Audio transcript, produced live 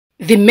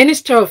The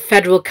Minister of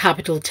Federal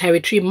Capital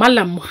Territory,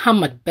 Malam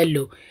Muhammad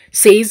Bello,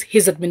 says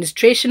his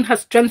administration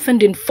has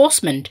strengthened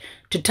enforcement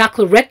to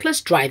tackle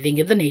reckless driving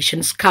in the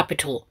nation's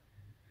capital.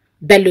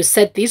 Bello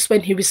said this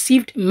when he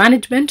received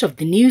management of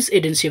the news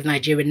agency of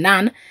Nigeria,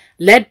 NAN,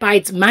 led by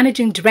its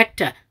managing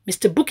director,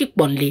 Mr.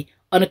 Bukikbonli,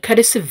 on a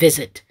courtesy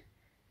visit.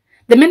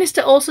 The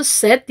minister also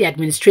said the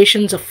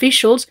administration's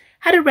officials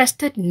had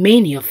arrested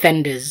many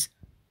offenders.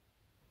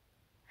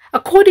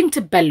 According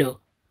to Bello,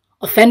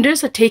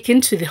 offenders are taken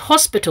to the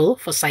hospital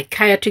for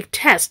psychiatric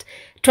tests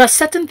to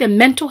ascertain their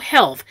mental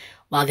health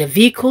while their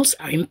vehicles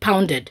are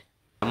impounded.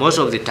 Most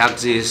of the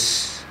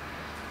taxis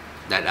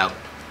that are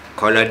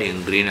colored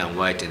in green and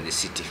white in the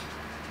city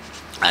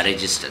are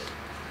registered.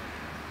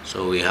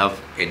 So we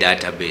have a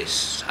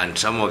database, and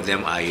some of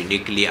them are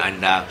uniquely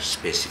under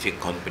specific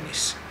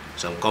companies.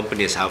 Some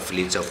companies have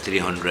fleets of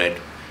 300,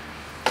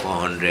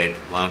 400,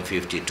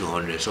 150,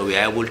 200. So we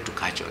are able to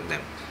catch on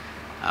them.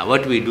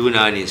 What we do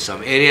now is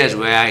some areas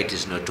where it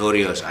is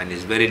notorious and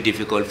it's very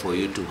difficult for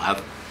you to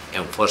have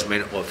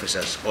enforcement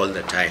officers all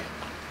the time.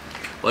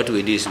 What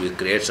we do is we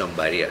create some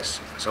barriers.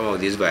 Some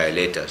of these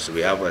violators, we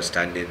have a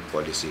standing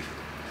policy.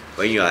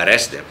 When you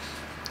arrest them,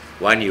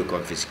 one, you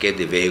confiscate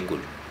the vehicle,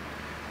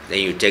 then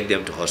you take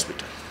them to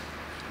hospital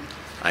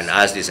and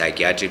ask the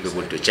psychiatric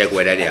people to check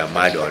whether they are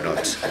mad or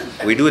not.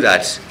 We do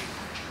that,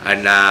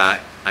 and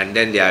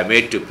then they are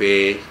made to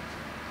pay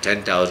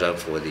 10,000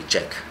 for the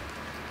check.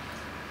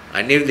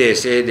 And if they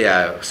say they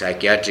are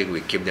psychiatric, we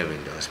keep them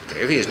in the hospital.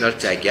 If it's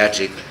not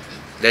psychiatric,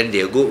 then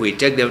they go. We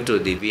take them to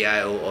the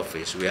VIO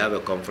office. We have a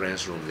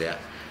conference room there,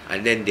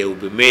 and then they will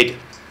be made,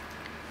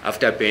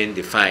 after paying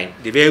the fine,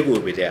 the vehicle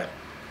will be there.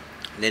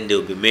 Then they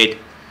will be made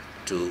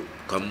to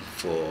come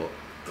for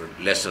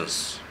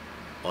lessons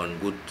on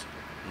good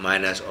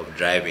manners of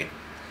driving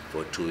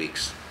for 2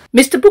 weeks.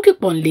 Mr.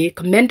 Bukikbonli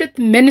commended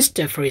the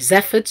minister for his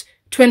efforts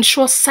to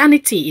ensure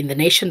sanity in the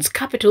nation's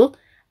capital,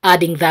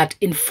 adding that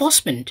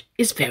enforcement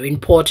is very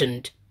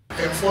important.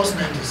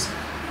 Enforcement is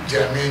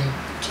germane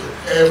to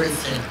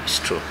everything. It's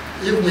true.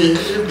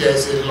 If there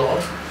is a law,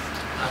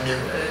 and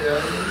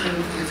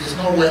if it's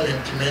not well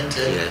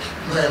implemented, yes,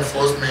 no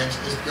enforcement,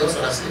 it's just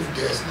as if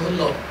there is no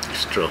law.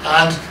 It's true.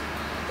 And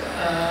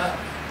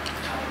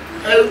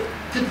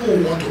people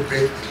want to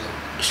break the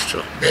law. It's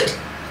true. But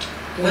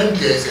when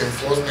there is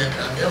enforcement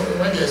and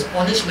when there is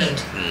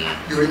punishment,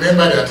 you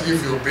remember that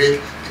if you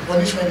break, the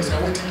punishment is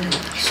awaiting you.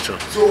 It's true.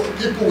 So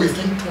people will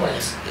think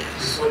twice, yes,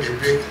 before they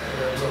break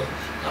law.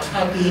 I'm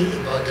happy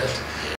about that.